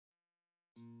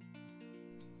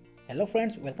Hello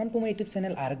friends, welcome to my YouTube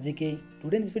channel RSGK.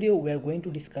 Today in this video we are going to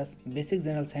discuss basic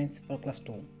general science for class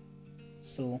 2.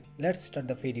 So let's start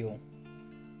the video.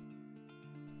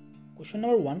 Question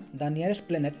number 1. The nearest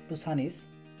planet to Sun is?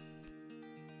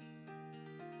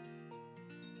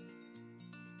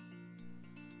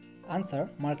 Answer: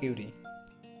 Mercury.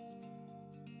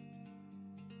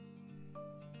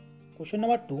 Question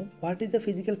number 2. What is the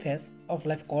physical phase of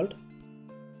life called?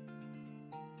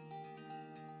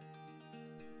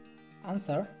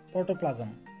 Answer: Protoplasm.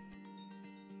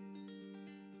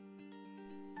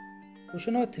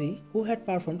 Question number 3. Who had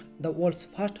performed the world's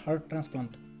first heart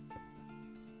transplant?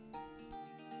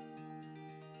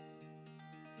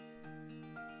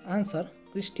 Answer: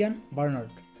 Christian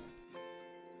Barnard.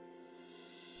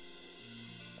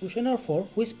 Question number 4.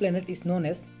 Which planet is known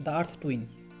as the Earth twin?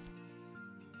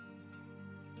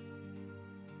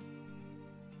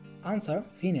 Answer: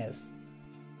 Venus.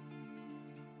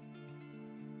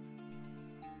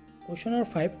 Question number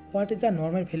 5. What is the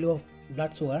normal value of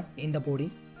blood sugar in the body?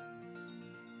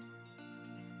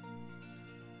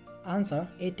 Answer: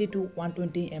 80 to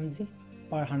 120 mg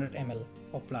per 100 ml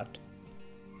of blood.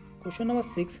 Question number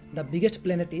 6. The biggest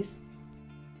planet is?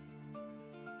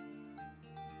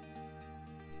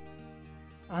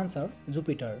 Answer: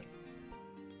 Jupiter.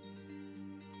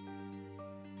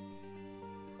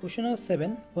 Question number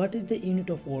 7. What is the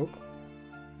unit of work?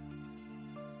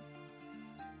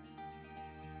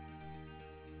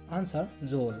 Answer: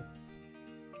 Joule.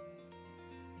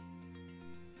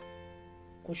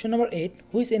 Question number 8.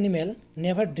 Which animal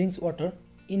never drinks water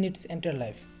in its entire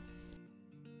life?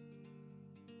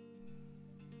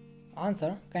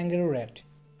 Answer: Kangaroo rat.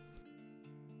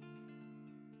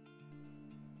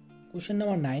 Question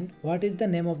number 9. What is the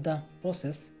name of the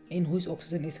process in which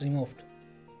oxygen is removed?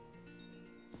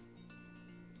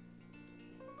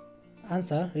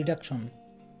 Answer: reduction.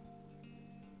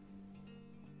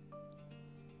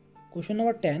 Question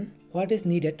number 10. What is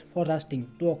needed for rusting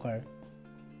to occur?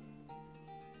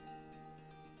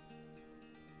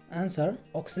 Answer: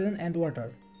 oxygen and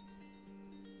water.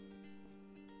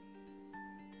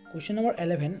 Question number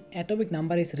 11. Atomic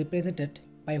number is represented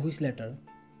by which letter?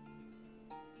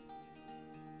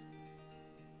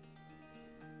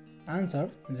 Answer: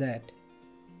 Z.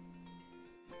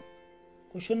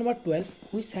 Question number 12.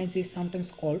 Which science is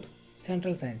sometimes called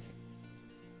central science?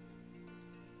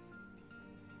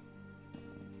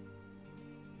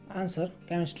 Answer: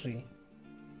 chemistry.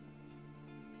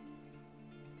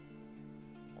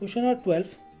 Question number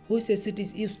 12. Which acid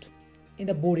is used in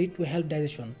the body to help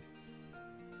digestion?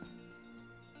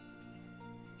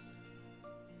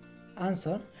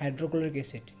 Answer: hydrochloric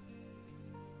acid.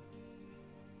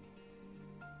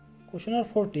 Question number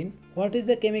 14. What is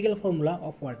the chemical formula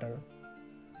of water?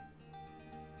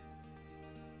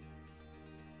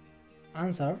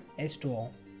 Answer: H2O.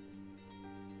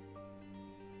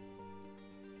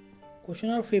 Question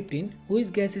number 15.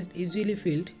 Which gas is usually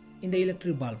filled in the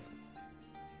electric bulb?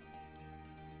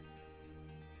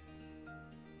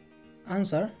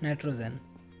 Answer: nitrogen.